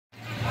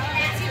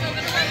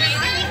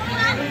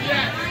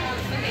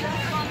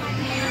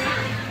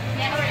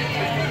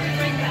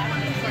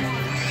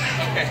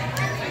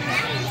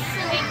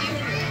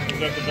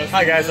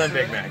Hi guys, I'm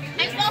Big Mac.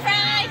 I'm Small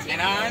Fries.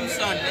 And I'm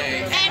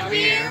Sunday. And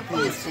we're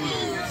Poods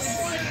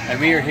Foods. And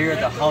we are here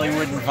at the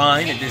Hollywood and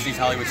Vine at Disney's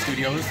Hollywood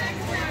Studios.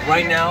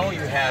 Right now you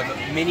have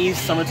Minnie's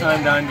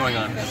Summertime Dine going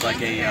on. It's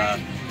like a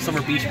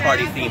summer beach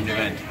party themed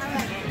event.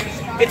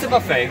 It's a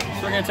buffet, so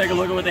we're going to take a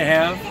look at what they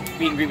have,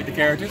 meet and greet with the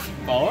characters.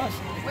 Follow us.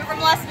 We're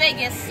from Las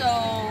Vegas, so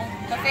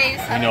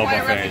buffets have quite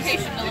a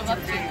reputation to live up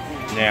to.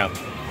 Yeah.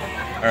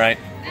 Alright.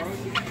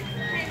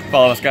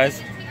 Follow us,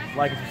 guys.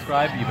 Like and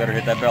subscribe. You better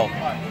hit that bell.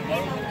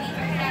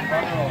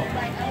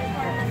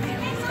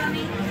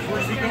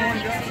 Where's he going,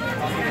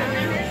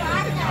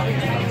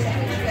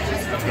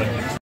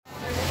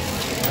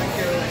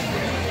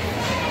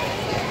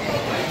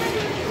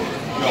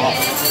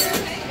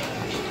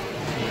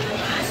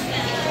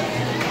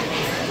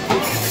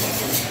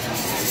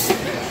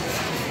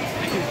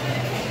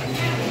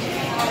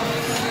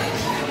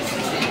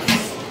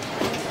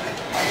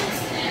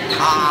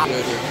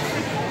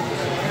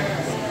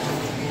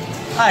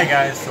 Hi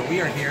guys, so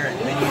we are here at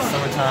Minnie's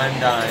Summertime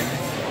Dine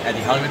at the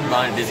Hollywood and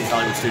Vine at Disney's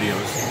Hollywood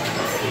Studios.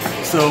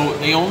 So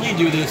they only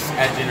do this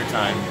at dinner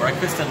time.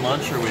 Breakfast and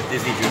lunch are with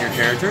Disney Junior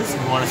characters.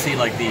 If you want to see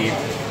like the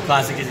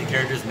classic Disney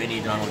characters,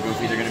 Minnie, Donald,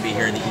 Goofy, they're going to be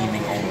here in the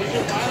evening only.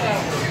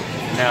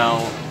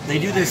 Now, they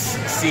do this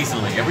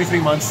seasonally. Every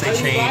 3 months they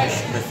change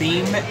the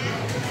theme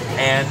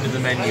and the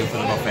menu for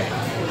the buffet.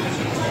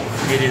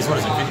 It is, what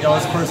is it, $50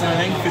 a person, I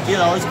think? $50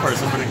 a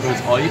person, but it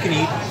includes all you can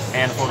eat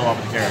and a photo op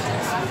with the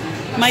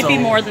characters. Might be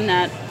more than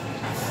that.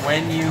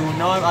 When you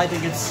I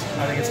think it's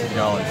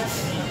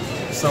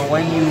 $50. So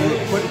when you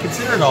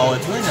consider it all,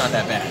 it's really not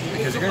that bad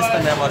because you're gonna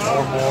spend that much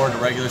or more in a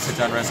regular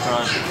sit-down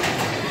restaurant,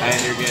 and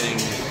you're getting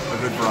a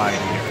good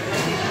variety here.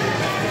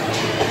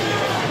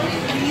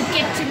 And you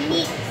get to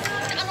meet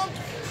Donald.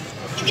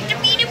 You get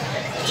to meet him.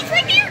 He's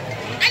right there.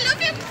 I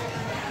love him.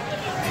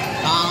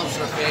 Donald's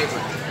her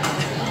favorite.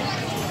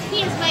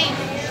 He is my.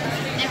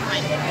 Never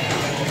mind.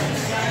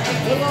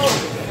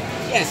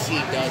 Yes, he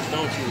does.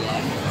 Don't you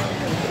love him?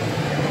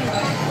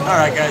 All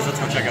right, guys, let's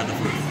go check out the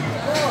food.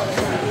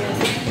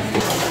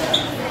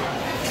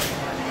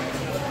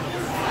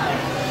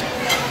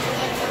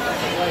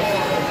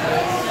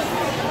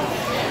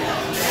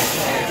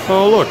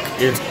 Oh look,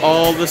 it's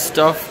all the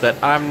stuff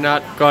that I'm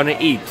not gonna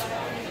eat.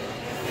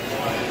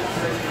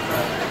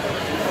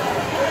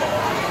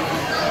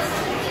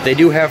 They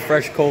do have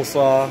fresh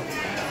coleslaw,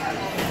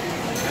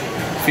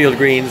 field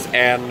greens,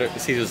 and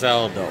Caesar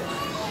salad though.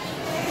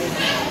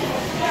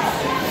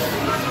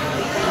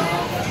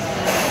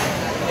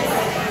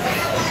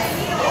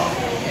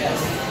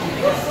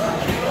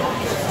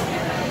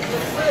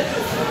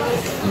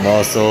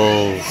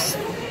 Mussels.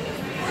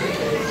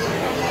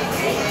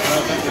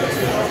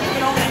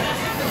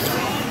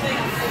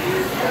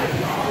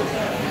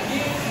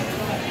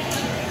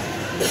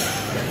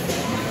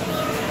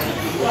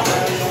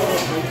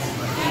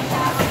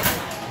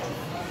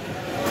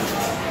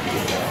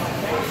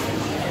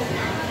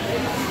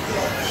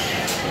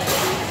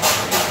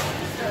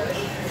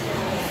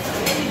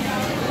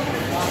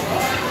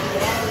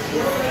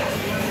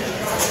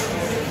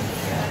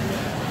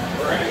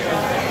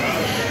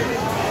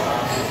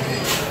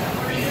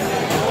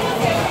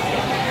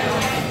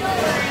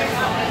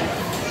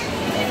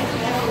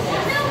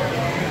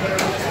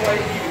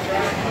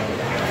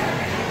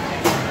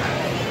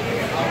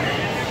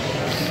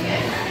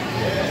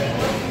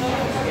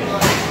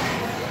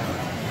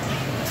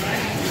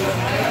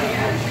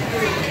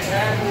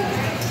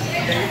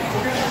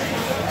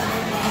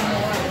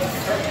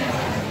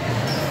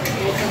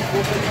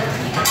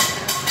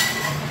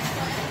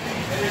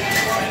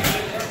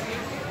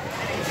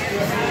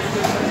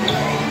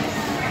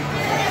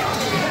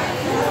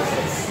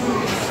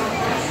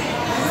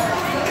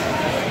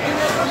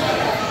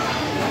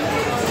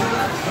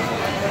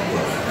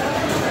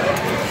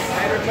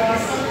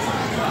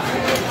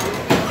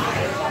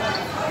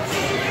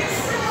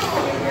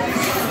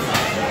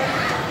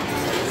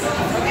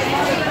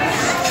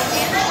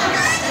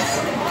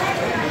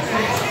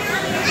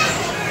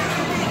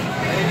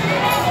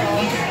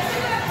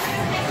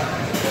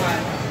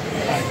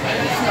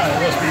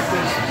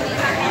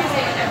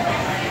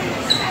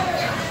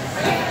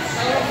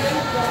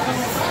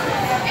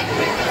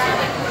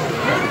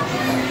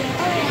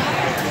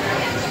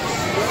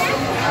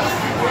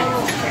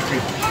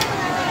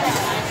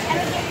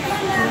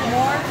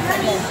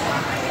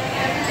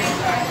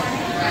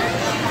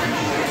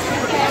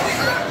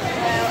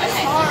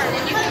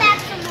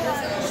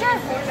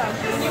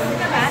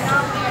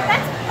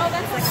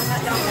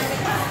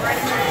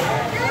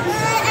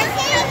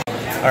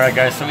 Alright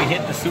guys, so we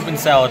hit the soup and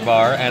salad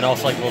bar and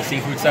also like a little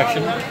seafood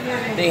section.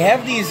 They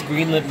have these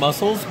green-lit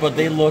mussels, but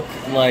they look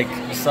like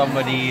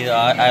somebody,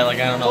 I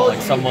don't know,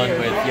 like someone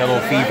with yellow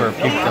fever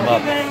picked them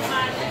up.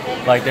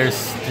 Like they're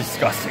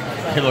disgusting.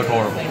 They look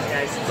horrible.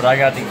 But I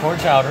got the corn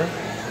chowder,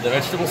 the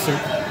vegetable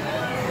soup,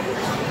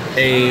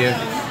 a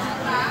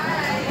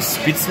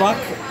Spitzwak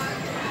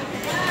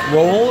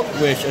roll,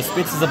 which a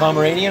Spitz is a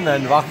Pomeranian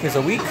and Wak is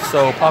a week,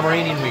 so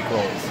Pomeranian week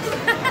rolls.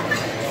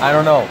 I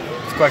don't know.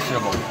 It's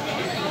questionable.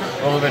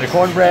 a little bit of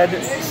cornbread,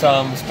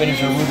 some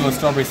spinach and arugula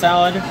strawberry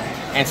salad,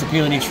 and some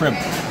peelini shrimp.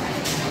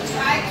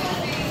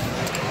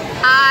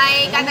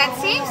 I got that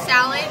same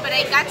salad, but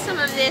I got some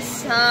of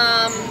this,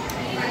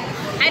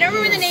 I don't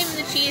remember the name of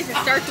the cheese. It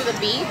starts with a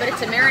B, but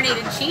it's a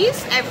marinated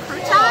cheese. I have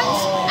croutons.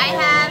 I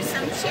have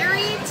some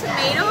cherry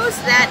tomatoes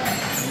that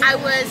I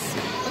was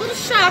a little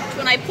shocked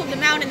when I pulled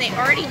them out and they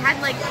already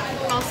had like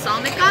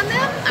balsamic on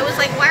them. I was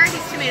like, why are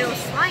these tomatoes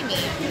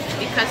slimy?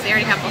 Because they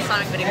already have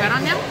balsamic vinaigrette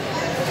on them.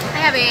 I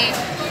have a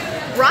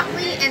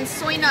broccoli and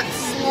soy nut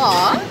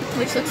slaw,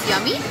 which looks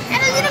yummy, and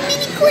a little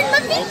mini corn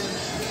muffin.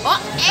 Oh,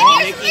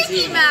 and there's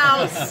Mickey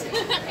Mouse.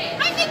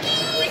 Hi,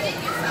 Mickey.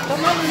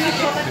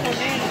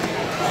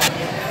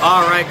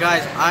 Alright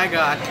guys, I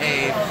got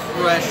a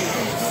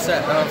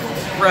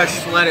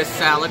fresh lettuce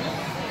salad.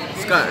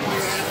 It's got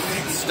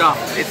stuff.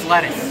 It's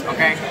lettuce,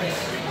 okay?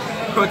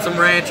 Put some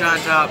ranch on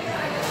top.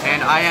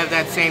 And I have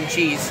that same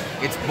cheese.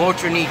 It's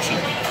Boccionici.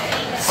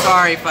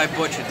 Sorry if I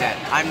butchered that.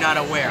 I'm not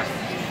aware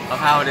of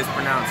how it is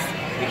pronounced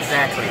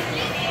exactly.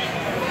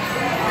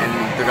 And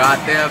they got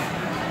the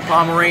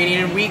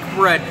Pomeranian wheat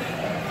bread.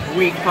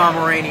 Weak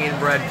Pomeranian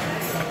bread.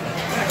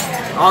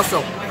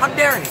 Also, how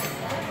dare he?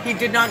 He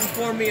did not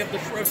inform me of the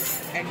shrimp,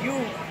 and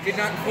you did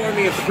not inform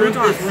me of the Shrimp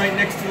croutons. is right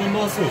next to the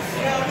mussels.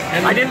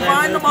 And I didn't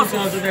find the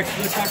mussels. Croutons are next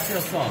to the cocktail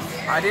sauce.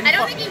 I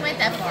don't think he went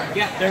that far.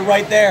 Yeah, They're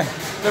right there.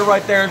 They're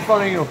right there in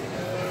front of you.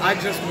 I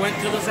just went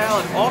to the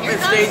salad. Oh, Here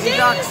it's comes Daisy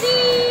Ducks.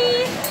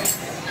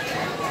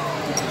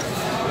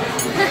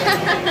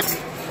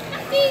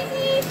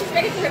 Daisy! She's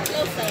ready for her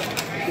close-up.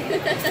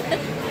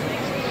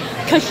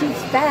 Because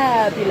she's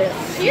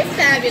fabulous. She is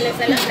fabulous.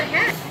 I love her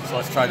hat. So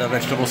let's try the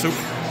vegetable soup.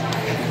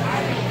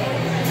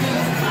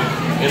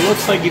 It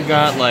looks like you've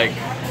got like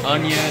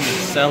onion and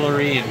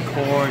celery and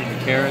corn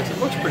and carrots. It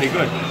looks pretty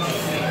good.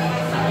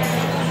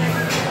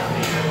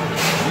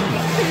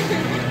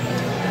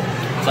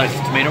 It's like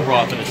tomato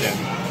broth in it too.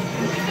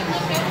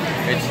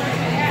 It's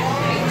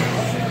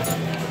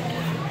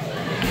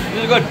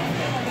really good.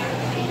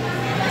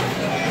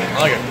 I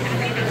like it.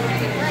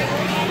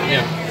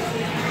 Yeah.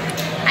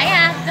 I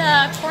have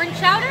the corn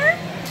chowder.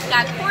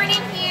 Got corn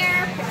in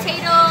here,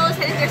 potatoes.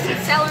 I think there's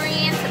some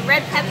celery and some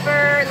red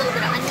pepper, a little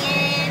bit of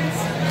onions.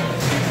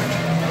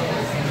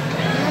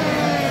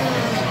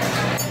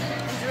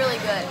 It's really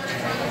good.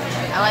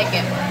 I like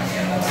it.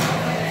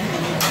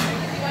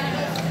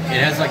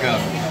 It has like a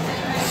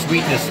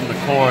sweetness from the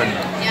corn.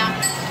 Yeah.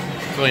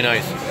 It's really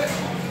nice.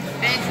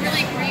 And it's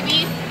really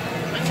creamy.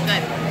 It's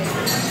good.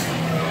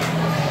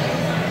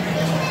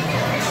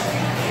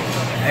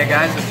 Hey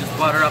guys, I just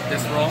buttered up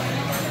this roll.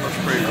 Looks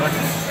pretty good.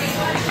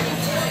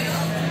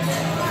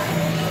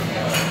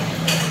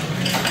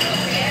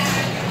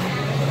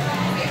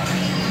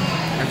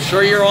 I'm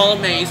sure you're all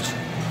amazed.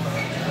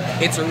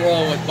 It's a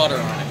roll with butter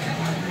on it.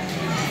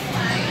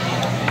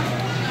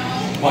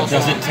 Well,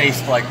 does it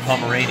taste like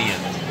Pomeranian?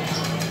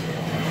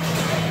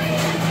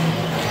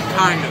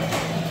 Kind of.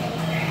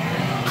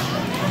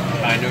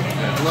 Kind of.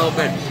 A little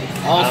bit.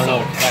 I don't know. Also,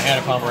 I had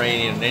a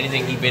Pomeranian, and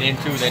anything he'd been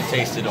into then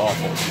tasted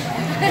awful.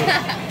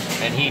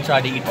 And he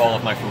tried to eat all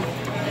of my food.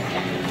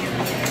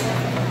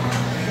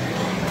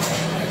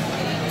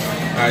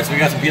 Alright, so we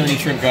got some peelini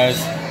shrimp,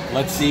 guys.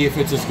 Let's see if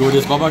it's as good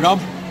as Bubba Gum.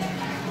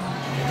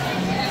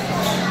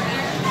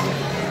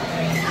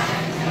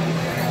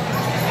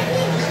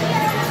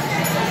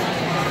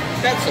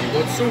 that's some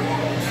good soup.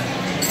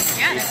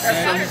 Yeah, that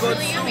sounds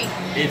really yummy.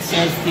 It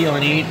says peel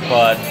and eat,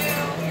 but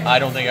I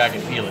don't think I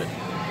can peel it.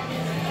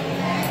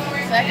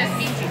 So that just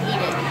means you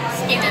eat it,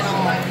 skin and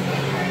all,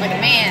 like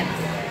a man.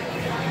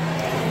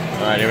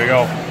 Alright, here we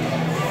go.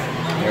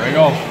 Here we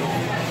go.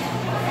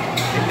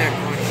 Isn't that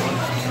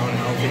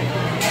unhealthy?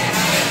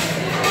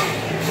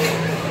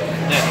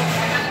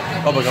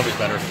 Yeah. Bubba Gum is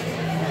better.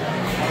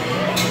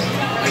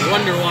 I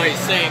wonder why he's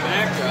saying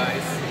that,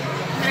 guys.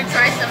 I'm gonna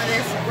try some of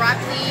this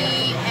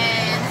broccoli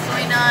and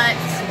soy nut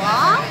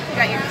slaw. You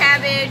got your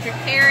cabbage, your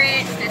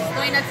carrots, there's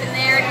soy nuts in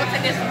there. It looks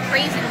like there's some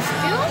raisins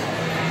too.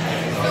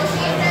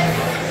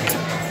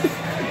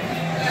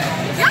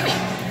 It's yummy.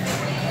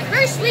 It's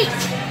very sweet.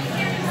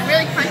 It's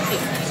really crunchy.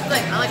 It's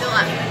good. I like it a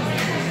lot.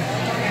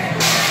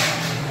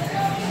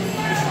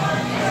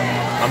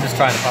 I'm just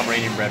trying the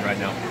Pomeranian bread right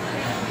now.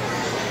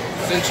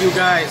 Since you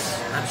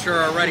guys, I'm sure,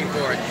 are ready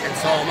for it, and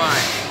so am I,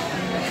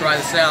 try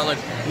the salad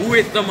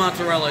with the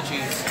mozzarella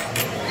cheese.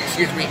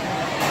 Excuse me,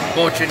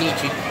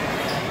 Boccionici.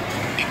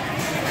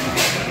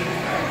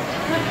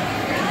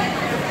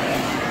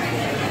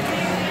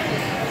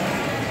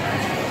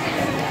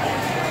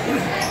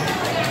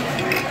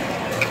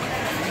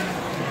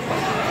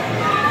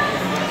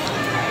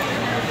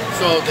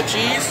 So the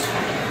cheese,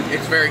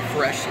 it's very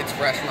fresh. It's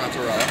fresh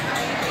mozzarella.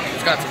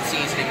 It's got some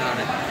seasoning on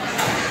it.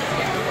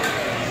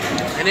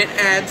 And it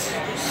adds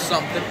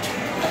something.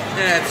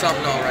 It adds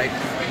something alright.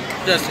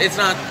 Just, it's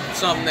not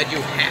something that you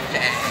have to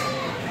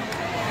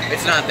add.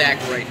 It's not that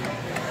great.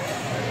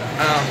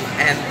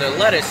 And the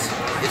lettuce,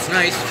 it's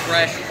nice,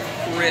 fresh,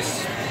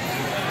 crisp.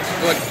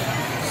 Good.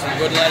 Some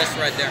good lettuce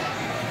right there.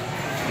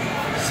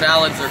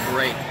 Salads are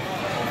great.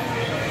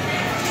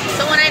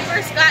 So when I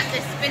first got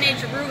the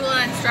spinach,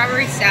 arugula, and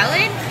strawberry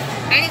salad,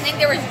 I didn't think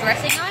there was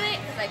dressing on it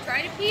because I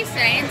tried a piece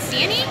and I didn't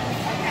see any.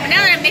 But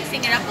now that I'm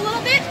mixing it up a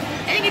little bit,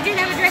 I think it did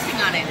have a dressing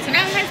on it. So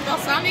now it has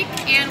balsamic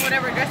and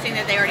whatever dressing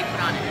that they already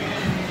put on it.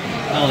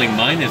 I don't think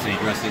mine has any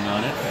dressing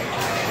on it.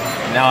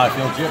 Now I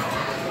feel gypped.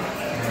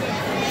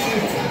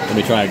 Let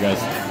me try it,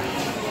 guys.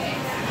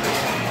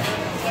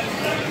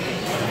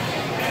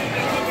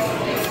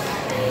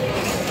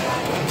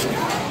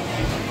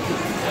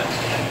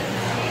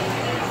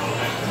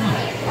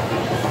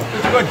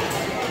 Good.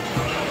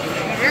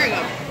 Very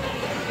good.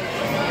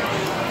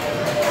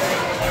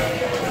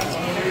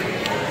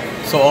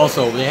 So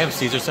also, they have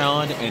Caesar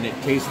salad, and it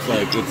tastes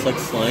like, it's like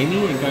slimy.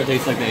 It kind of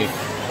tastes like they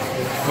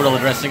put all the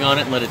dressing on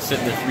it and let it sit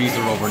in the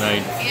freezer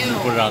overnight and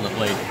put it on the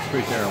plate. It's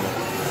pretty terrible.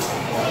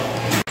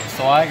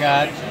 So I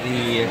got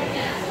the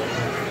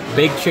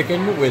baked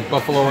chicken with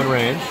buffalo and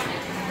ranch,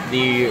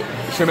 the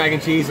shrimp mac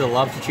and cheese, and the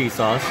lobster cheese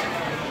sauce,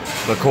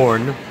 the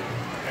corn,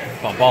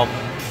 bum bum.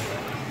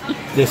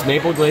 This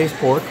maple glazed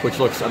pork, which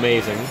looks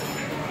amazing.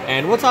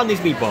 And what's on these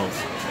meatballs?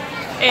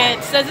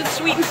 It says it's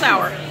sweet and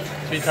sour.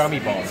 Sweet and sour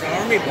meatballs.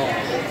 Sour meatball.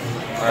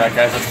 Alright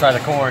guys, let's try the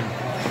corn.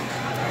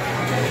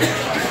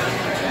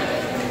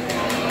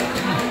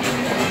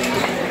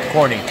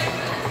 Corny.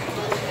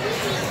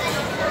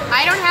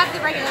 I don't have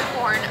the regular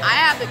corn. I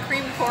have the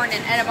cream corn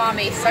and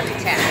edamame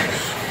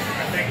succotash.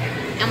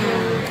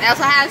 I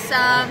also have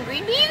some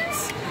green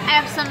beans. I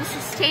have some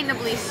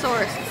sustainably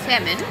sourced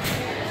salmon.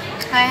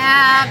 I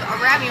have a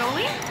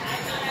ravioli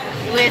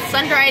with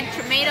sun-dried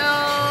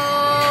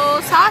tomato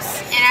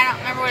sauce, and I don't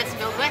remember what it's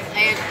filled with.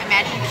 I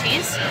imagine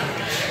cheese.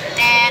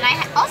 And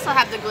I also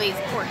have the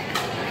glazed pork.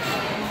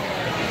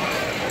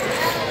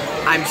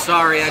 I'm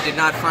sorry, I did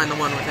not find the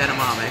one with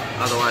edamame.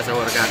 Otherwise, I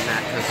would have gotten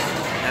that because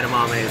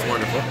edamame is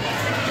wonderful.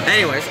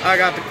 Anyways, I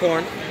got the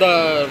corn.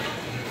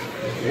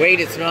 Wait,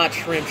 it's not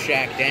Shrimp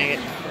Shack, dang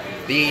it.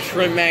 The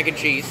shrimp mac and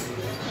cheese.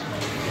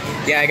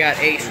 Yeah, I got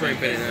 8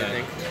 shrimp in it, I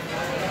think.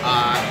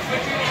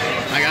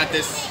 I got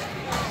this.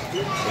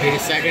 Wait a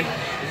second.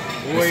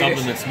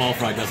 Something that small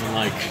fry doesn't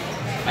like.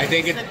 I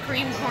think It's the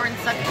cream corn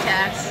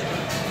succotash.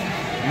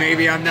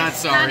 maybe I'm not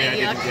sorry I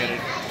didn't get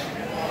it.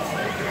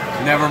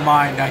 Never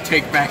mind, I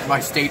take back my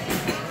statement.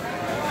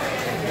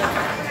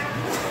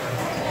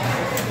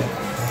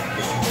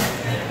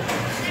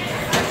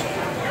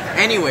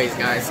 Anyways,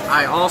 guys,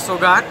 I also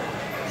got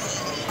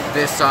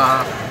this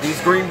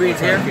these green beans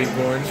here, Cream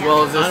corn. as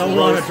well as this I don't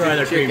want to roasted try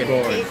the cream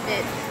chicken. corn. Taste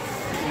it.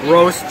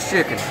 Roast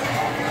chicken,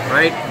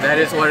 right? That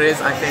is what it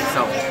is. I think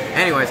so.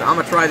 Anyways, I'm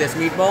gonna try this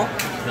meatball.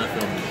 It's not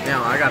filming.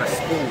 Now I got a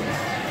spoon,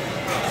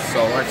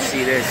 so let's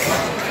see this.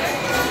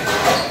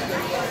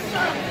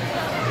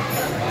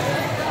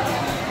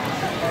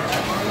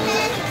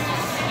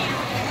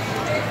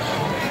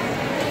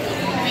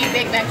 Me and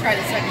Big Mac tried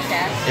the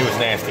succotash. It was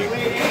nasty.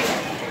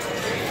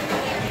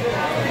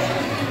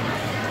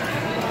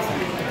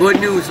 Good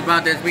news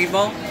about this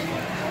meatball,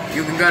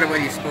 you can cut it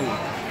with your spoon.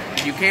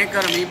 If you can't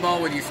cut a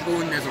meatball with your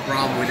spoon, there's a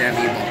problem with that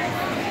meatball.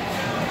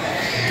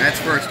 That's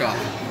first off.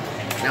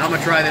 Now I'm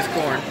gonna try this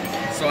corn,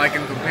 so I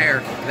can compare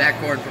that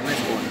corn from this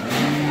corn.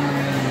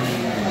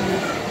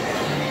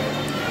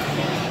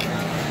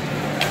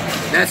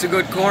 That's a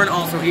good corn,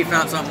 also he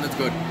found something that's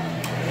good.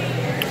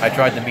 I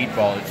tried the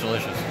meatball, it's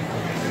delicious.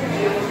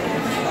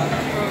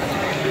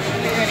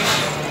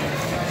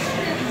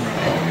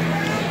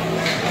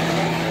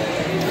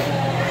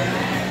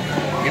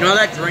 You know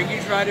that drink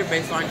you tried at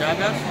Baseline Tap?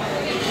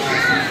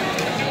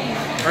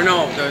 Or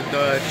no,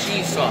 the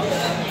cheese sauce.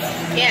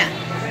 Yeah.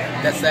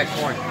 That's that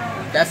corn.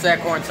 That's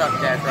that corn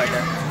succotash right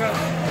there.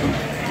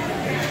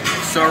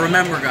 So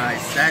remember,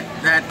 guys, that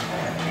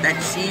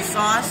cheese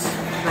sauce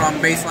from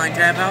Baseline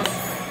Tap House,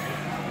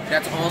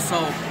 that's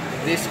also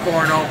this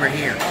corn over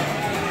here.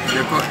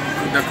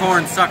 The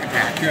corn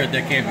succotash. Sure,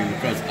 that can't be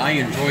because I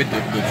enjoyed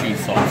the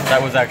cheese sauce.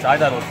 That was actually, I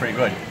thought it was pretty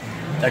good.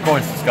 That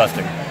corn's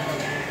disgusting.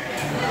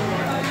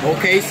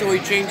 Okay, so he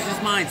changed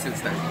his mind since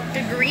then.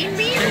 The green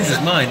beans? Changed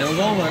his mind. That was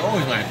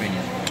always my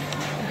opinion.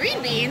 Green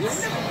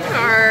beans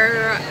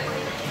are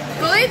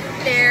good.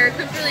 They're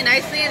cooked really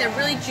nicely and they're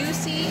really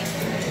juicy,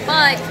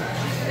 but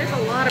there's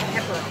a lot of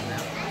pepper on them.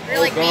 If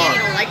you're like me and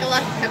you don't like a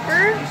lot of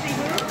pepper,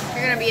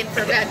 you're gonna be in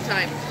for a bad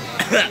time.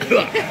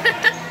 You're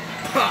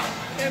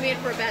gonna be in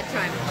for a bad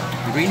time.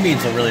 The green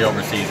beans are really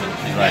overseasoned.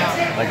 She's right.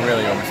 Like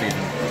really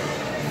overseasoned.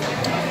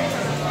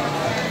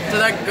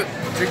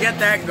 To get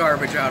that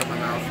garbage out of my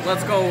mouth,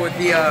 let's go with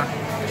the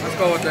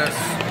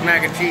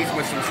mac and cheese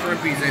with some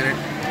shrimpies in it.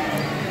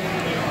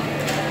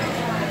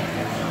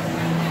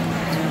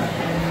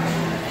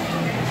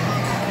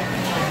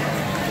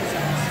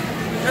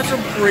 That's a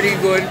pretty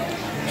good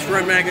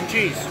shrimp mac and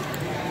cheese.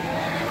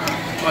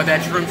 But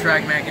that shrimp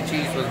track mac and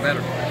cheese was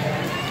better.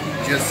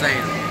 Just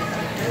saying.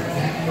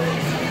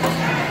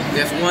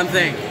 There's one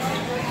thing.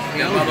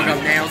 You know,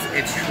 bubblegum nails,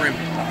 it's shrimp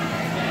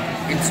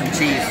and some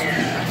cheese.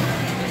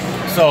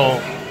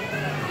 So,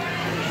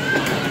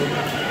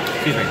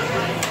 excuse me.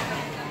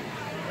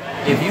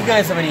 If you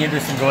guys have any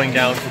interest in going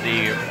down to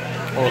the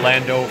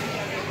Orlando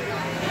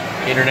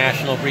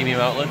international premium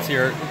outlets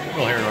here,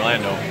 well, here in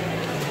Orlando.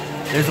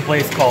 There's a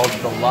place called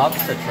the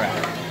Lobster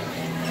Trap.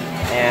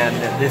 And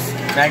this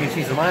mac and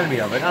cheese reminded me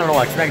of it. I don't know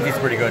why, 'cause mac and cheese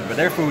is pretty good, but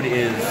their food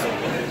is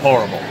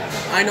horrible.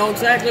 I know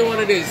exactly what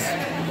it is.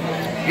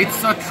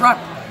 It's a trap.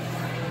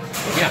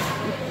 Yeah.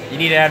 You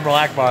need Admiral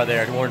Akbar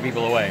there to warn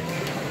people away.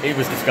 It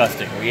was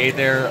disgusting. We ate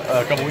there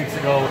a couple weeks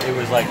ago. It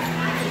was like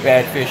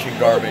bad fish and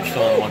garbage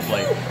still on one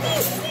plate.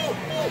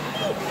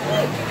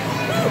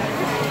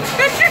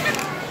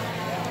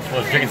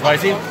 Was the chicken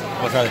spicy?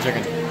 I'll try the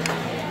chicken.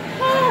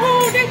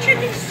 Oh, that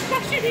chicken's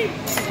spicy.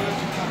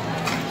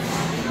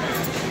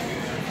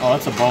 Oh,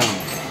 that's a bone.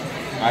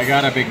 I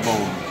got a big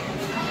bone.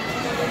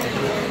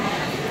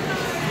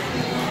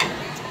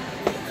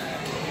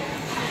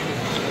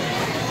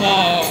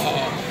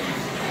 Oh.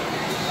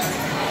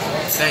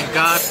 Thank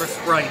God for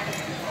Sprite.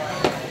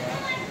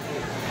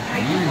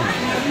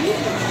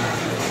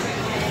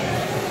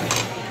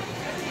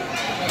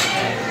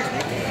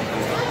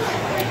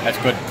 That's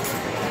good.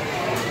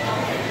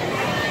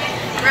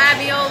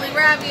 Ravioli,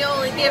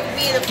 ravioli, give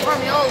me the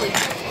formioli.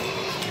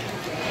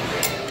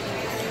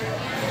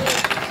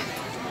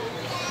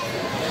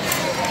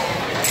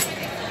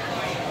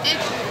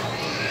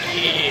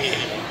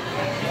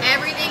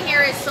 Everything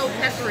here is so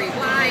peppery.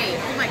 Why?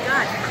 Oh my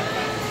god.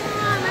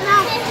 Oh, my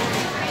mouth.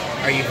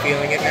 Are you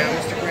feeling it now,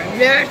 Mr. Krabs?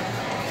 Yes.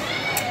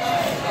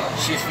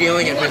 She's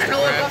feeling it, You wanna Mr.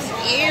 know if Krabs. I'm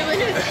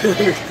feeling it?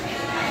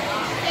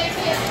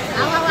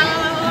 Ow, ow, ow,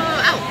 ow,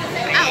 ow, ow,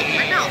 ow,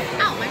 my mouth,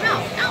 ow, my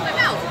mouth, ow, my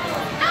mouth,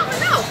 ow, my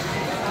mouth.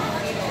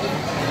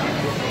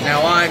 Now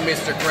I'm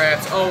Mr.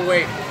 Krabs. Oh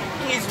wait,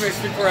 he's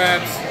Mr.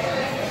 Krabs.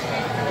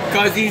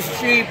 Cause he's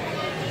cheap.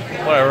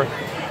 Whatever.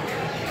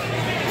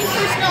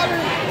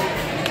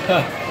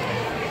 Huh.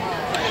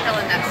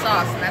 Killing that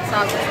sauce, and that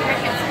sauce is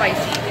freaking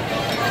spicy.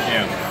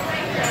 Yeah.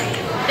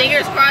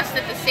 Fingers crossed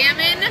that the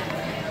salmon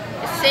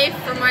is safe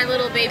for my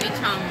little baby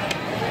tongue.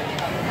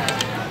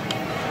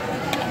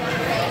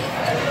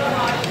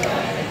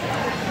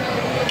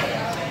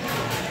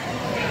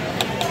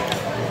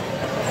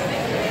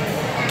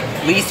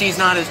 At least he's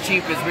not as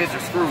cheap as Mr.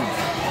 Scrooge.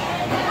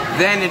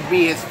 Then it'd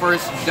be his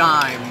first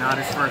dime, not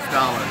his first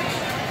dollar.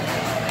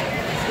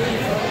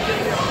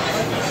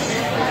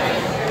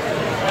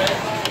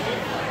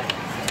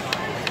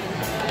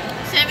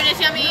 Salmon is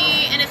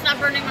yummy, and it's not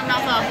burning my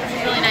mouth off, which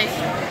is really nice.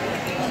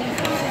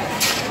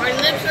 My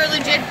lips are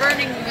legit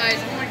burning, you guys.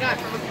 Oh my god,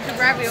 from the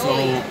ravioli.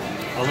 So,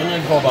 a little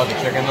info about the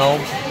chicken though.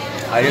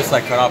 I just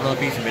like cut off another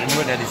piece and bit into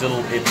it, and these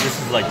little, this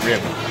is like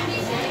rib.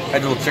 I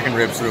had little chicken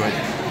ribs through it.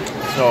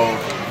 So,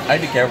 I'd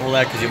be careful with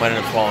that because you might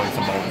end up swallowing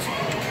some bones.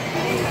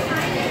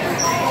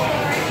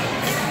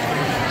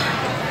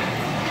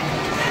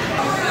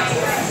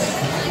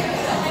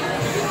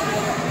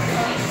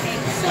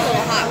 It's a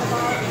little hot.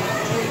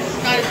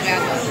 Not as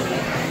bad though.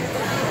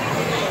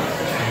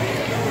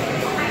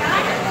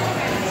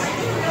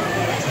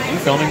 Are you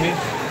filming me?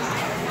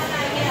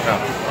 No. Oh,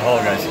 hello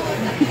guys.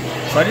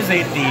 So I just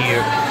ate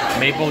the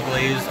maple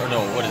glazed, or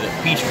no, what is it?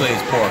 Peach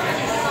glazed pork.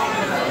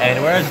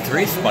 And whereas it's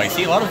very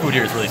spicy, a lot of food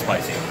here is really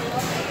spicy.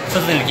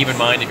 Something to keep in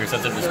mind if you're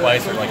sensitive to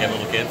spice or like have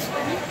little kids.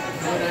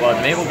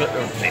 But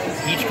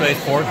peach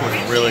glazed pork was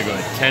really good.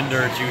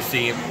 Tender,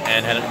 juicy,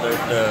 and had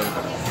the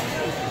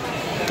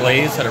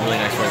glaze had a really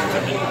nice flavor to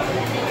it.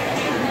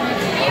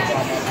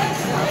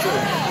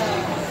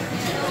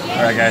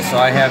 Alright guys, so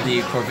I have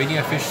the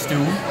Corvinia fish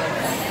stew.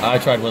 I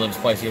tried one of them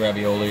spicy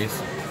raviolis,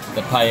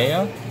 the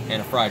paella,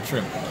 and a fried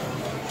shrimp.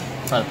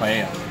 Try the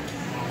paella.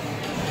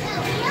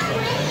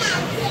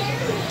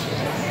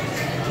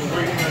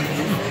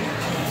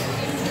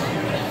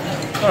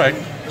 Alright.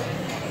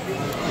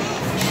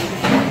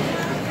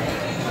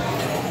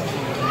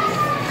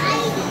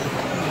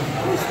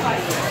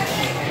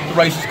 The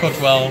rice is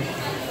cooked well.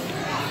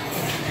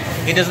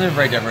 It doesn't have a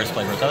very diverse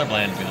flavor. It's rather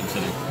bland, to be honest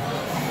with you.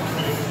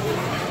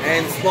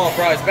 And small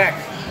fries back.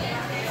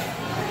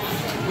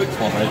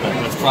 Small fries back.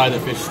 Let's try the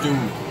fish stew.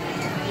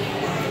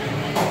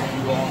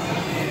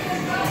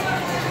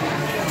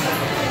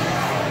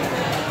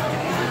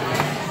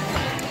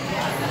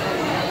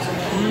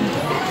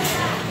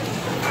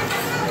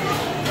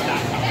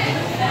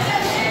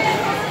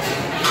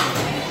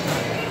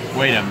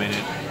 Wait a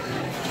minute.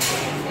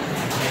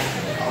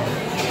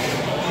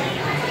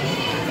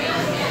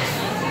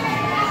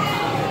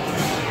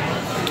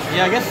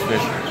 Yeah, I guess it's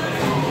fish.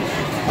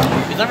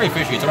 It's not very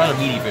fishy. It's a rather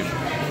meaty fish.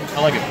 I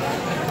like it.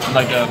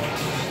 Like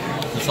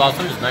the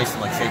sausage is nice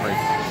and like savory.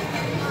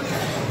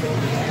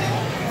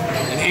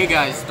 And hey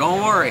guys,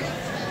 don't worry.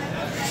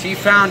 She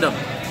found them.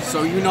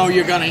 So you know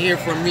you're gonna hear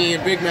from me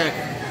and Big Mac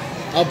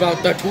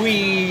about the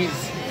tweez.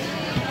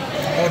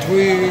 The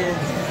tweez.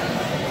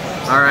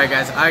 Alright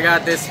guys, I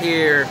got this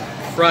here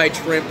fried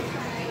shrimp.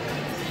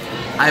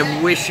 I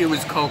wish it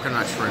was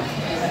coconut shrimp,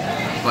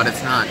 but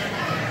it's not.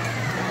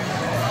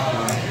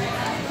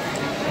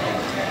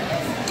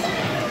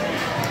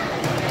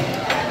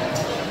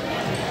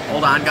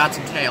 Hold on, got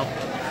some tail.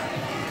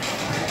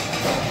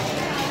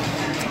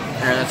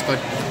 There, that's good.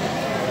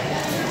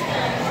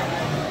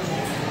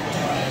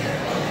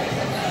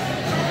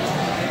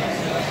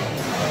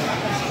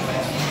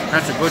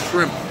 That's a good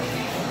shrimp.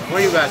 What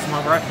do you guys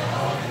want, right?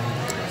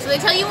 So they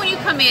tell you when you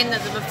come in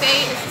that the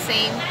buffet is the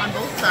same on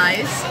both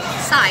sides,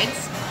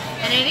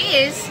 and it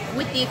is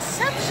with the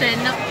exception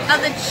of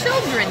the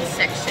children's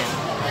section.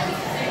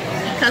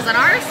 Because on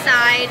our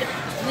side,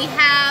 we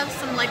have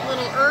some like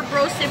little herb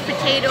roasted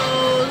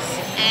potatoes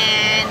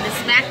and this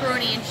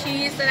macaroni and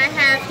cheese that I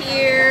have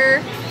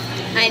here,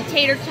 and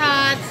tater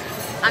tots.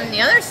 On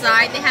the other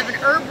side, they have an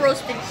herb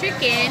roasted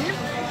chicken,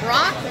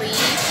 broccoli,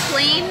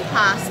 plain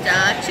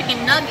pasta,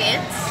 chicken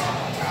nuggets.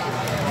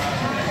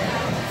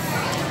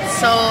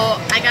 So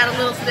I got a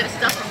little bit of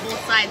stuff from both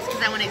sides because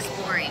I went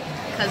exploring,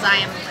 because I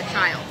am a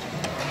child.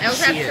 I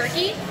also have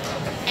turkey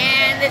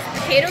and this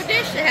potato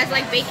dish that has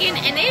like bacon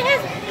and it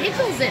has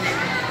pickles in it.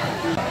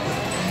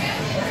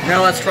 Now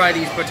let's try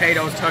these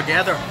potatoes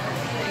together.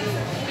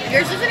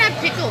 Yours doesn't have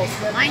pickles,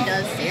 mine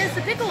does. See, it's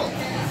a pickle.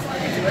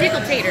 It's a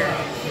pickle tater.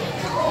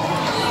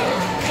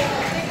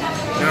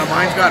 Now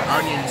mine's got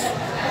onions.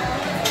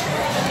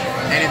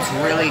 And it's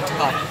really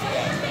tough.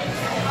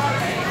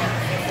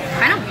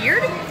 Kind of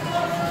weird.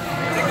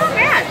 It's not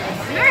bad.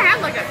 I've never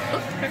had like a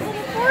cooked pickle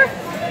before.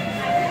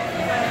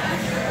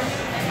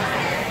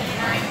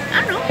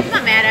 I don't know, I'm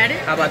not mad at it.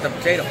 How about the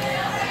potato?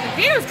 The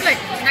potato's good.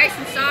 It's nice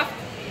and soft,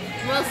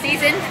 well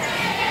seasoned,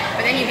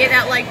 but then you get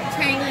that like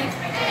tangy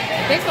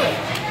pickle.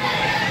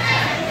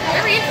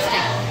 Very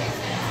interesting.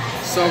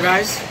 So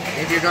guys,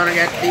 if you're gonna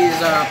get these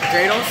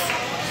potatoes,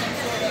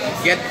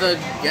 get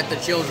the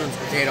children's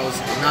potatoes,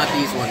 not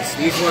these ones.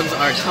 These ones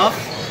are tough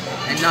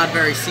and not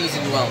very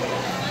seasoned well.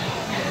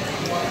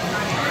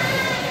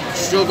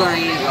 Still gonna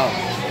eat it though.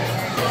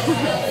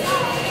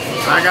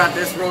 I got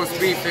this roast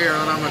beef here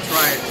and I'm gonna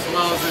try it. As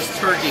well as this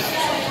turkey.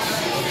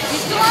 You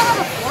still have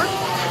a fork?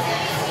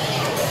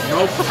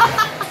 Nope.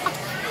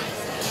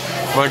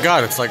 Oh my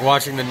god, it's like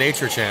watching the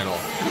Nature Channel.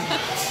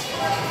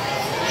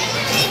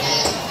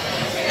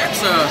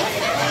 That's a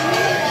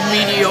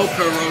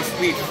mediocre roast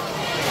beef.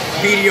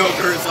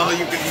 Mediocre is all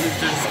you can use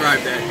to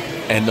describe that.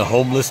 And the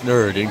homeless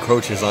nerd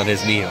encroaches on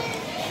his meal.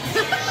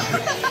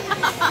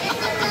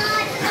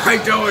 I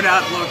do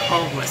not look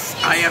homeless.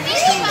 I have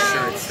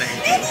t-shirts,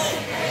 thank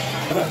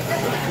you.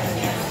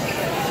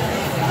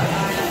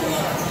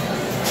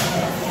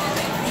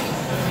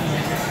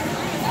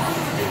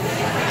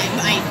 I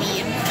might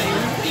be in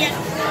food.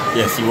 Yeah.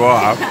 Yes, you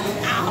are.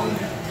 Ow.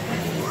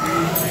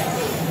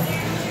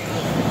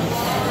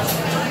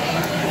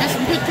 That's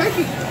some good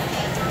turkey.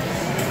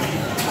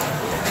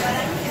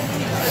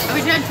 I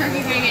wish I had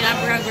turkey gravy,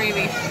 not brown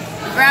gravy.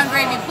 The brown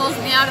gravy pulls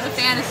me out of the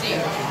fantasy.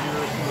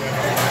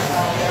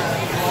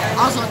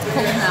 Also, it's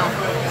cold now.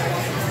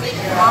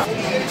 I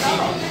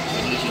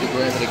need you to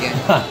grab it again.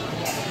 Huh.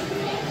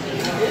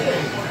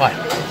 What?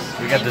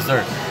 We got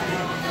dessert.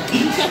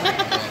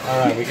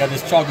 Alright, we got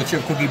this chocolate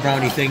chip cookie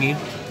brownie thingy.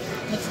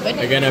 Looks good.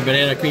 I got a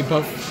banana cream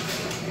puff.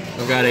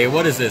 I've got a,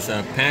 what is this?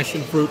 A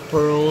passion fruit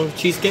pearl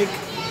cheesecake?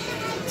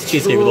 It's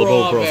cheesecake with little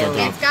bowl pearls on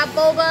top. It's got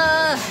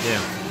boba.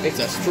 Yeah. It's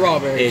a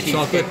strawberry A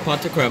chocolate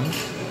pot de creme.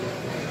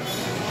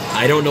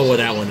 I don't know what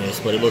that one is,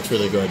 but it looks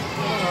really good.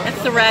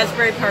 That's the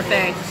raspberry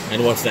parfait.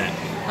 And what's that?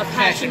 A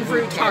passion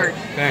fruit tart.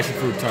 Passion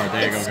fruit tart.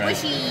 There you It's go,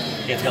 guys.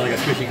 squishy. It's got like a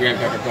squishy graham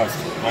cracker crust.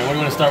 Alright, what do you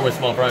want to start with,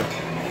 small fry?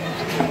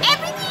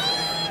 Everything!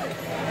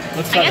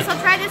 Let's I start guess I'll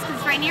try this because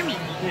it's right near me.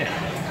 Yeah.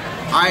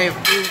 I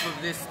approve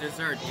of this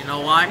dessert. You know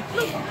why?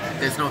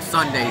 There's no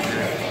sundaes in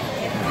it.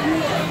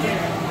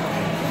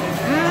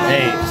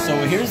 Hey, so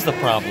here's the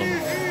problem.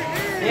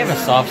 They have a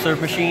soft serve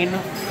machine,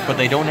 but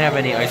they don't have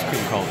any ice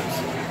cream cones.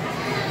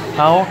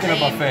 How can a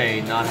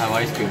buffet not have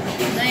ice cream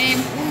cones? Same.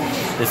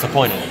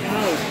 Disappointed.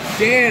 How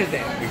dare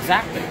they?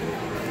 Exactly.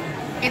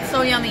 It's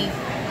so yummy.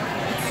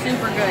 It's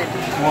super good.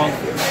 Well,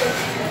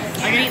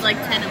 I can eat like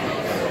 10 of those.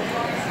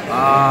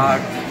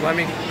 Let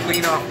me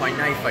clean off my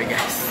knife, I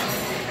guess.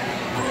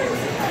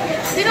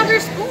 Clean off your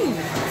spoon.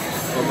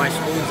 Well, my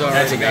spoon's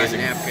That's already got a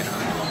amazing. napkin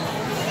on it.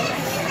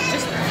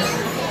 Just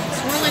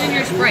swirl it in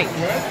your Sprite.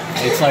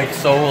 it's like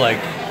so like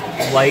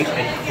light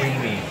and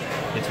creamy.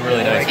 It's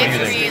really nice. What do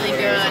you It's think? really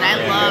good. I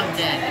loved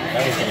it.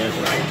 That was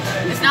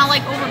delicious. It's not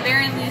like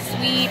overbearingly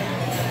sweet.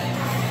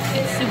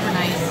 It's super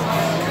nice.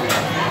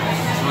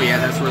 Oh yeah,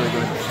 that's really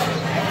good.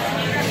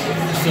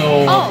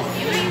 So, Oh,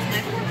 you want to use my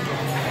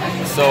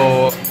fork?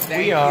 so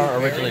we are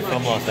originally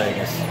from Las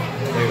Vegas.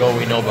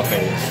 We know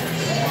buffets.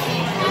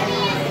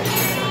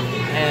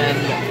 And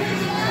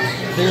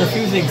there are a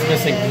few things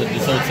missing from the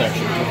dessert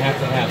section you have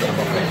to have in a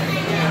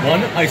buffet.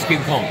 One, ice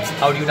cream cones.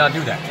 How do you not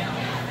do that?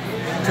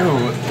 Two,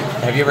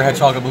 have you ever had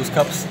chocolate mousse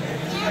cups?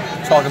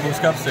 Chocolate mousse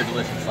cups, they're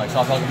delicious. Like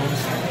soft chocolate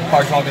mousse,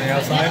 hard chocolate on the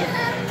outside.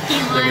 Key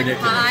They're lime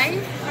ridiculous.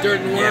 pie.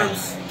 Dirt and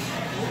worms.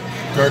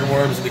 Dirt and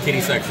worms in the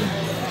kitty section.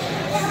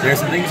 There's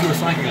some things you were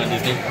slacking on,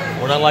 Disney.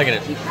 We're not liking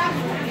it.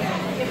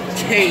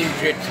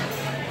 Change it.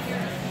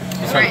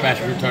 Let's try the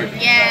passion fruit tart.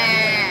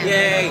 Yeah.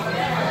 Yay.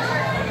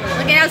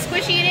 Look at how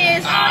squishy it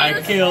is. I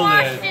You killed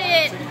squashed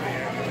it.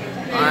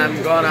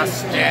 I'm gonna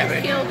stab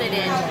it. Killed it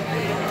in.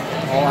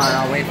 Hold on,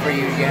 I'll wait for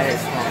you to get it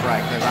small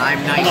right, because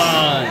I'm nice. Come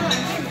on.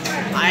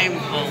 I'm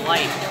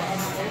polite.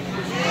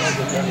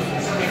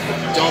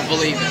 Don't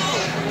believe it.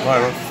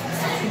 Whatever.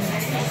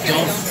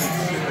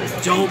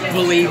 Don't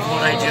believe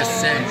what I just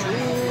said.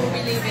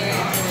 Believe it.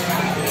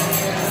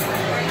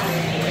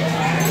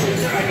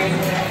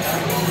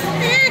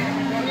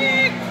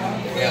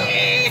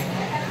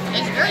 Yeah.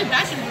 It's very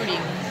passion fruity.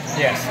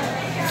 Yes.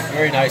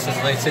 Very nice. It's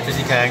a nice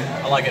citrusy tang.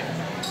 I like it.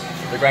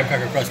 The graham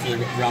cracker crust really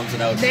rounds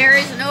it out. There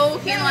is no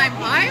key lime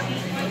pie.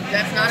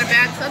 That's not a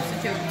bad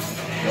substitute.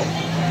 Nope.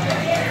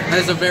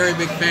 As a very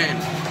big fan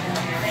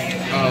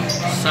of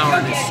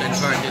sourness and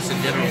tartness in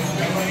general,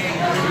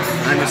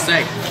 I must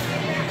say,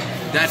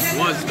 that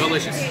was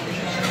delicious.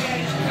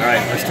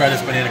 Alright, let's try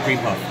this banana cream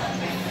puff.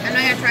 I'm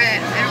not gonna try that.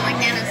 I don't like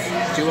bananas.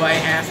 Do I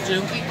have to?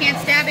 You can't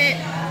stab it.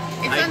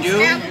 It's I do?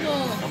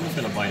 unstabbable. I'm just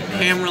gonna bite it.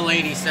 Camera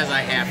lady says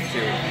I have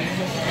to.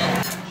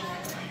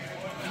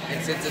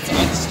 And since it's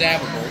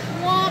unstabbable,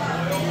 Womp,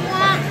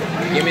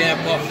 womp. give me that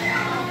puff.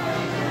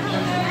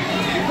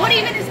 What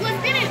even is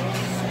left in it?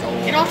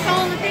 It all fell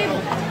on the table.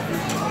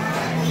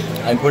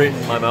 I put it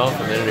in my mouth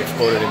and then it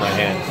exploded in my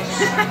hand.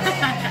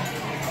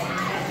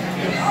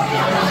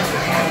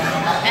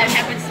 That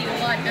happens to you a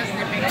lot, doesn't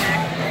it, Big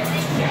Mac?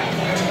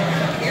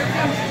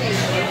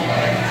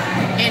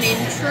 And in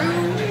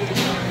true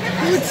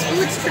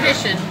Poods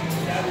tradition,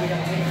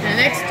 the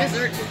next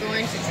dessert we're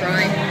going to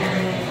try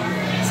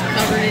is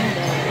covered in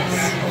balls.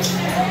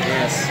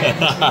 Yes.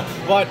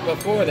 But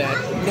before that,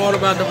 what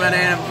about the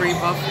banana cream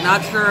puff?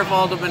 Not sure if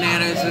all the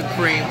banana is in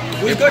cream.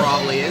 It good.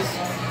 probably is.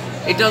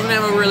 It doesn't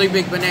have a really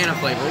big banana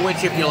flavor,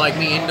 which if you're like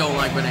me and don't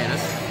like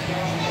bananas,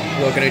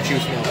 looking at you,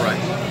 small fry.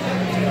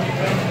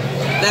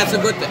 That's a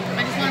good thing.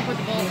 I just want to put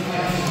the balls in.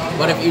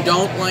 But if you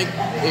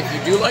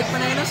do like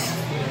bananas,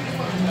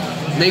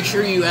 make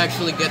sure you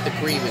actually get the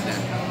cream in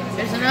there.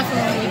 There's enough of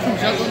them you can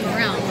juggle them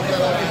around with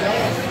little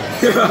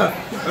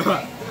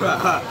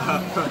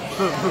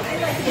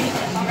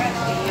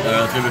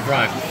Let's give it a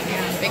try.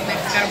 Big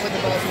Mac's gotta put the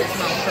balls in his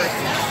mouth first.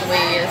 That's the way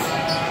he is.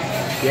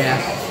 Yeah.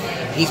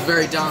 He's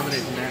very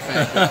dominant in that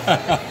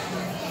fact.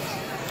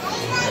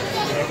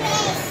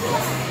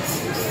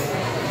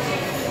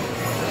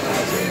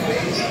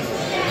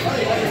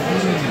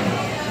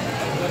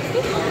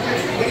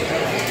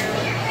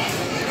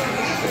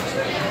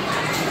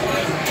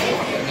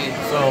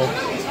 So,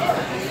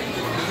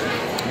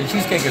 the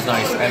cheesecake is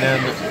nice, and then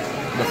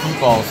the fruit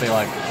balls, they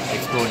like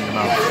explode in your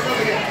mouth.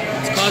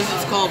 It's because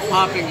it's called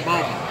popping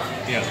boba.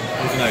 Yeah,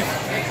 it's nice.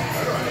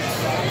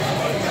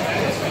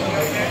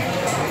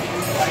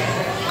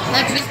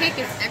 That cheesecake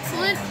is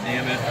excellent.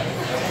 Damn it.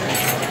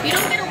 You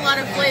don't get a lot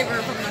of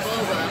flavor from the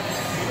boba,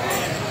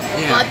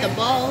 but the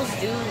balls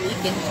do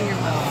leak into your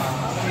mouth.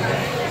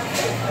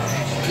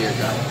 Dear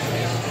God.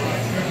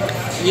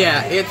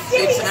 Yeah,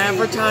 it's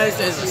advertised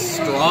as a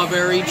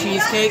strawberry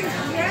cheesecake,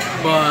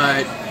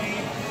 but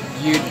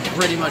you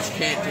pretty much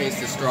can't taste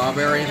the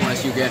strawberry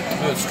unless you get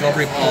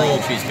Strawberry pearl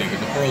cheesecake.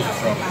 The pearls are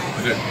strawberry.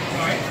 Is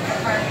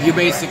it? You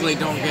basically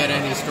don't get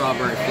any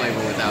strawberry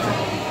flavor without it.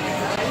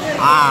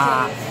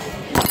 Ah.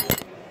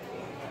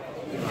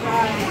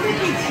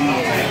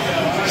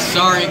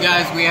 Sorry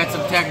guys, we had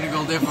some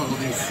technical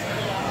difficulties.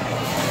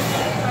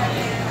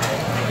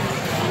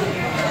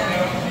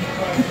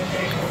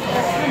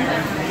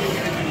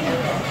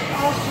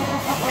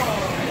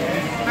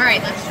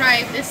 Alright, let's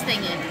try this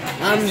thing in.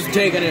 I'm just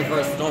taking it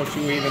first, don't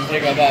you even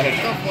think about it.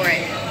 Go for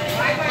it.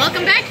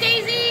 Welcome back,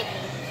 Daisy!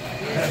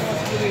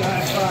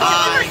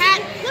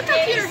 Look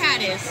how cute her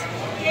hat is.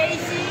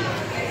 Daisy,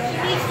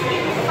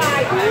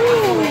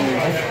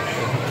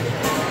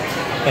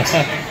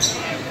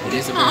 It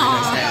is a very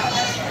nice hat.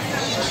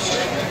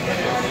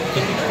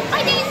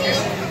 Hi,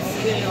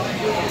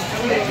 Daisy!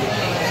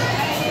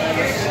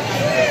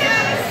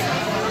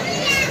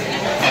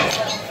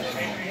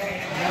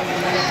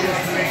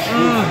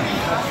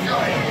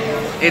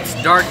 It's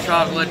dark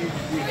chocolate.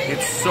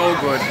 It's so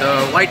good.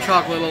 The white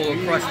chocolate little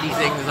crusty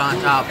things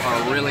on top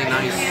are really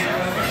nice.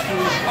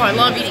 Oh, I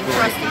love eating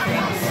crusty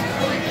things.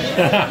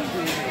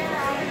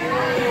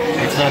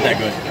 It's not that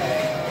good.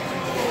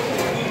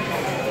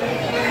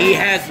 He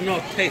has no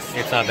taste.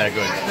 It's not that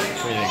good. What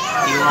do you think?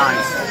 He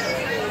lies.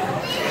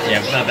 Yeah,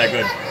 it's not that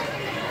good.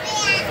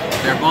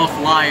 They're both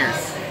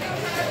liars.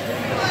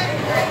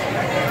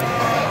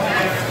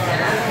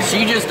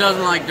 She just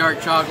doesn't like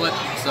dark chocolate,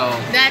 so...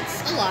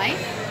 That's a lie.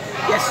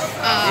 Yes,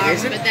 it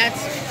isn't. But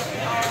that's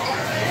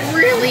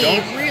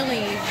really,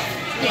 really,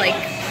 like,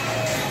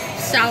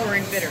 sour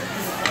and bitter.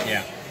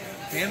 Yeah.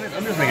 Damn it,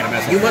 I'm just making a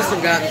mess of You it. must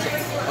have gotten some...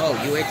 Oh,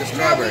 you ate the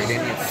strawberry,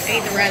 didn't you? I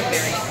ate the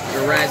raspberry.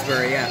 The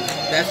raspberry, yeah.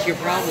 That's your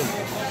problem.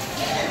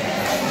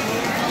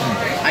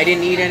 I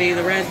didn't eat any of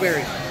the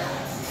raspberry.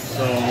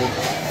 So,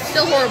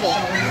 Still horrible.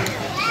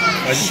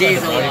 I just She's tried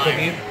the brownie a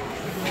liar. cookie.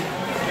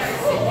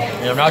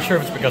 And I'm not sure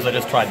if it's because I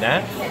just tried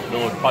that, the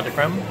little pot de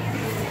creme,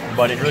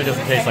 but it really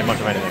doesn't taste like much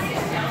of anything.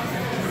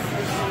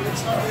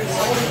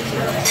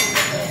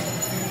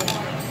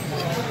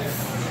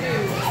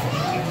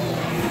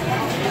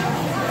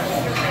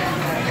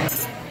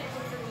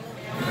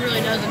 It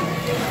really doesn't.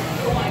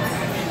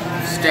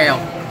 Stale.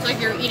 It's like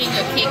you're eating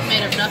a cake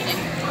made of nothing.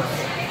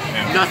 Yeah.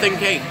 Nothing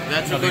cake.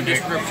 That's a Nothing good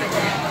cake. description.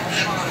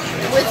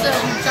 With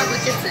some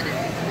chocolate chips in it.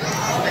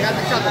 I got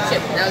the chocolate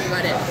chip. That was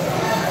about it.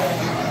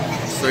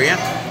 So yeah,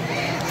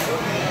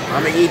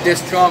 I'm gonna eat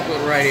this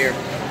chocolate right here.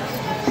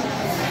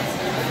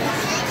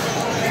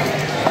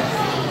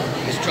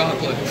 This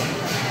chocolate.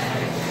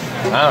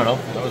 I don't know.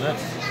 What was that?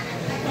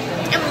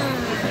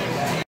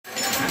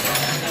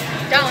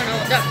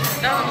 Donald Duck,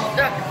 Donald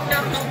Duck,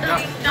 Donald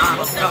Duck,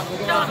 Donald Duck,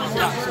 Donald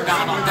Duck,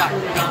 Donald Duck,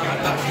 Donald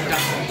Duck.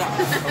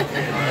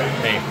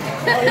 Hey.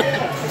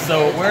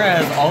 So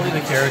whereas all of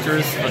the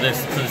characters for this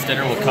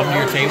dinner will come to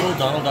your table,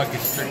 Donald Duck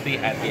is strictly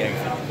at the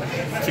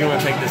exit. So you want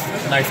to take this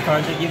nice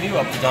card they give you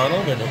up to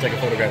Donald, and he'll take a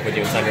photograph with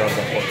you and sign your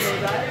autograph.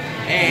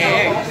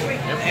 Hey,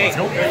 Let's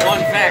go.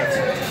 fun fact.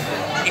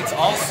 It's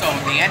also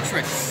the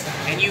entrance,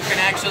 and you can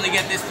actually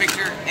get this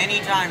picture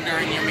anytime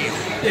during your meal.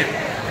 Yeah.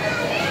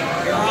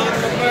 You're on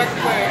the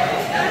birthday.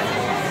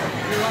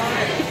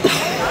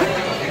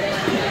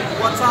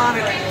 What's on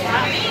it?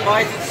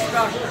 Why is it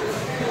stuck?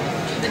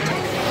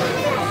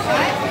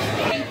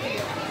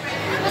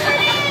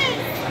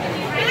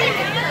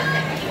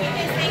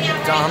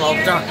 Donald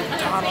Duck.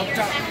 Donald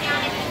Duck.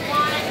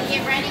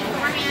 Get ready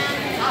for him.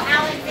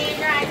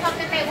 Alexandra, I hope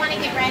that they want to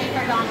get ready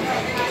for Donald.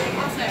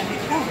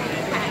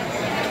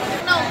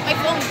 No, my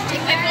phone.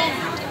 Take my phone.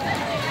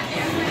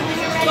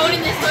 Phone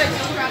in this way.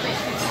 Don't drop it.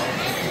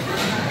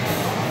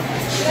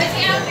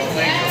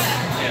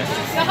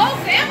 The whole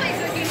family's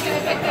looking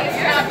good with these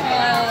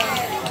chocolates.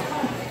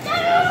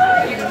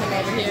 You can come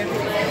over here.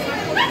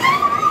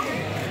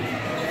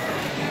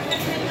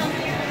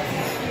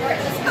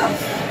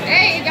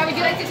 Hey, would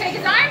you like to take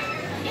his arm?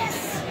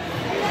 Yes.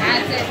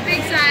 That's it.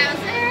 Big smiles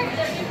there.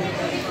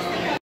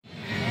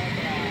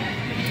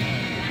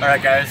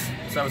 Alright guys,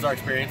 so that was our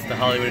experience at the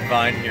Hollywood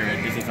Vine here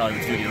at Disney's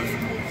Hollywood Studios.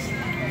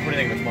 What do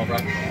you think of it, Small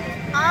Fry?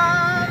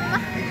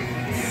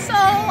 So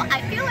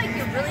I feel like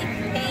you're really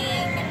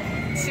paying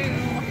to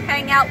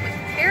hang out with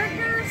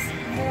characters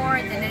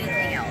more than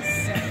anything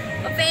else.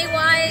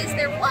 Buffet-wise,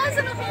 there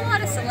wasn't a whole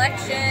lot of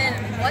selection.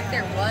 What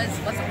there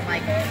wasn't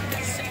like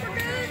super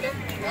good.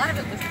 A lot of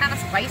it was kind of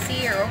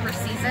spicy or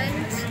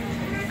over-seasoned.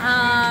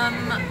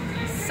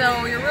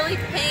 So you're really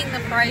paying the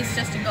price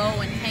just to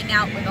go and hang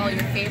out with all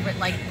your favorite,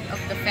 like, of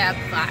the Fab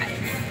Five.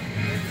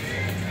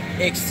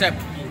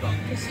 Except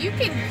Because you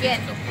can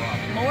get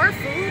more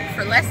food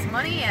for less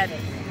money at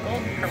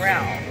Golden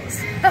Corral.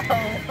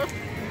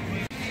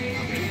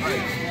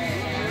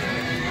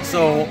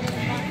 So,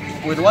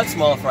 with what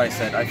Small Fry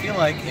said, I feel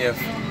like if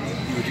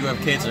you do have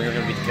kids and you're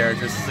going to meet the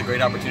characters, this is a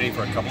great opportunity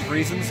for a couple of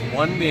reasons.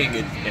 One being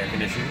it's air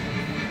conditioned.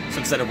 So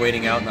instead of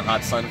waiting out in the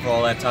hot sun for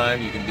all that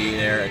time, you can be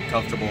there and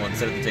comfortable and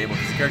sit at the table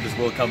because the characters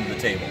will come to the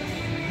table.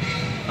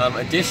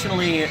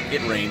 Additionally,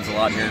 it rains a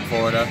lot here in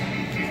Florida.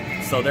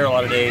 So there are a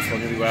lot of days when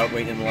you'll be out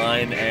waiting in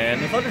line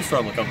and a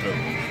thunderstorm will come through.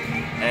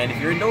 And if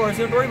you're indoors,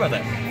 you don't worry about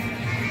that.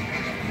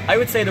 I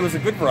would say there was a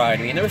good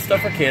variety. I mean, there was stuff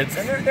for kids,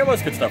 and there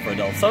was good stuff for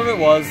adults. Some of it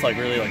was like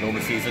really like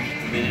over-seasoned.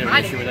 They didn't have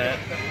an issue with that.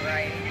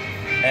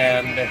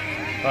 And,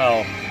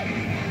 well,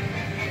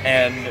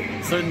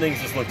 and certain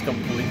things just looked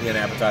completely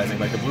unappetizing.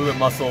 Like the blue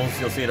mussels,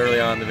 you'll see it early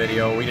on in the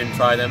video. We didn't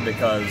try them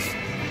because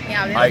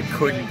I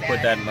couldn't really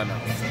put that in my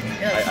mouth.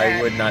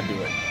 I would not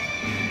do it.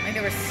 Like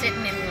they were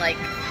sitting in like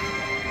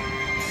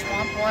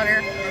swamp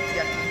water.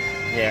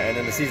 Yeah, and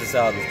then the Caesar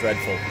salad was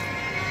dreadful.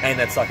 And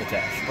that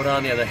succotash. But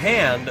on the other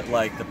hand,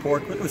 like the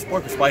pork was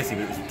spicy,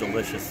 but it was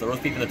delicious. The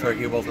roast beef and the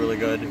turkey were both really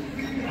good.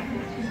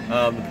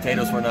 The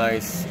potatoes were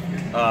nice.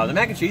 The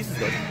mac and cheese is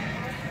good.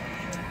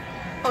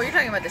 Oh, you're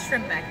talking about the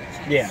shrimp mac and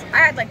cheese. Yeah. I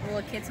had like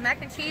little kids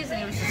mac and cheese,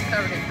 and it was just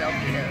covered in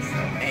Velveeta. So.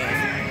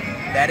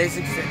 And that is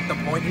the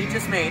point he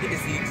just made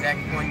is the exact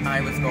point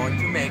I was going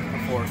to make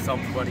before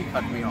somebody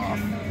cut me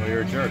off. Well,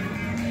 you're a jerk.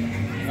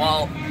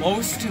 While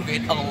most of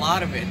it, a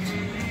lot of it,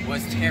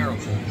 was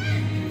terrible,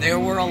 there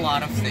were a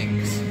lot of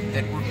things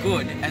that were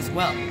good as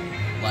well.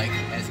 Like,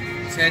 as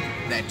you said,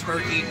 that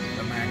turkey,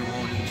 the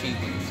macaroni and cheese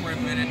with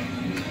shrimp in it.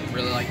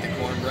 Really like the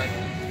cornbread.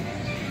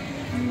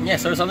 Yeah,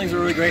 so some things were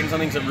really great and some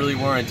things that really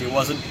weren't. It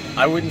wasn't,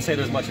 I wouldn't say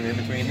there's much in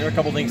between. There were a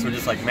couple things that were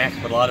just like meh,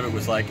 but a lot of it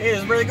was like, hey,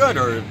 this is really good,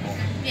 or...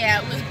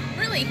 Yeah, it was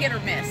really hit or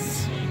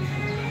miss.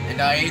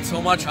 And I ate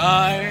so much,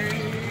 I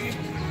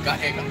got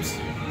hiccups.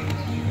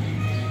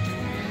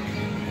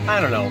 I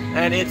don't know.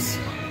 And it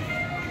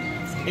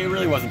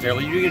really wasn't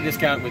terrible. You do get a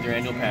discount with your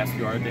annual pass if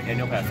you are an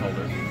annual pass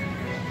holder.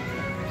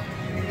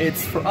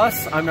 It's, for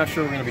us, I'm not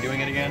sure we're going to be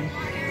doing it again.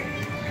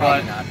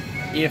 Probably But not.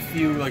 if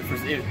you, like,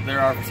 if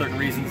there are for certain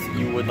reasons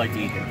you would like to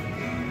eat here.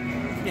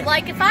 Yeah.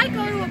 Like, if I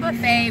go to a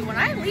buffet, when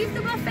I leave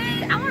the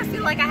buffet, I want to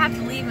feel like I have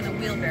to leave in a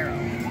wheelbarrow.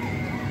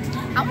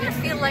 I want to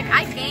feel like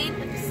I gained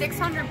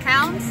 600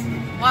 pounds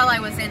while I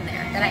was in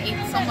there, that I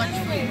ate so much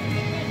food.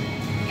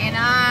 And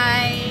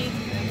I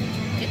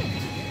didn't.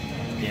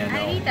 Yeah, I no.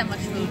 didn't eat that much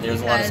food.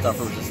 There's a lot of stuff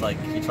that was just like,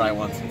 you try it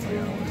once and it's like,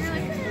 oh,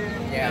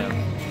 Yeah.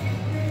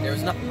 There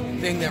was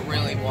nothing that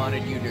really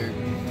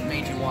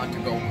made you want to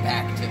go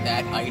back to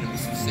that item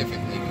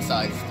specifically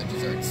besides the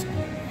desserts.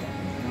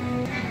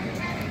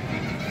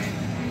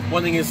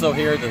 One thing is, though,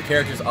 here, the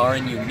characters are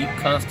in unique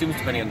costumes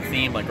depending on the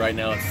theme. Like right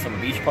now, it's a summer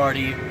beach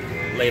party.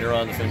 Later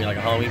on, it's going to be like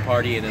a Halloween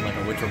party, and then like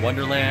a winter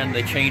wonderland.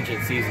 They change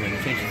it seasonally.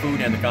 They change the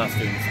food and the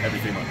costumes every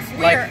 3 months.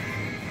 We're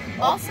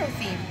also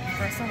themed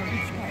for a summer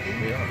beach party.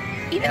 We are.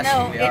 Even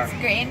though it's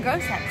gray and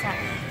gross outside.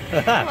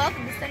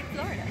 Welcome to sunny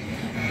Florida.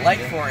 Like,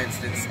 for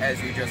instance,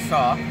 as you just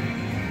saw,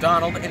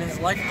 Donald in his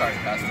lifeguard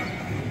costume.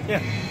 Yeah.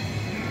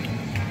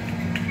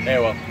 Hey,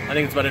 well, I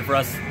think that's about it for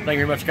us. Thank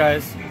you very much,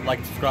 guys. Like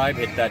and subscribe.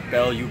 Hit that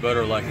bell. You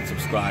better like and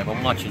subscribe.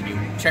 I'm watching you.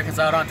 Check us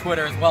out on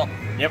Twitter as well.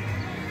 Yep.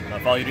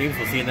 Follow your dreams.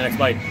 We'll see you in the next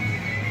bite.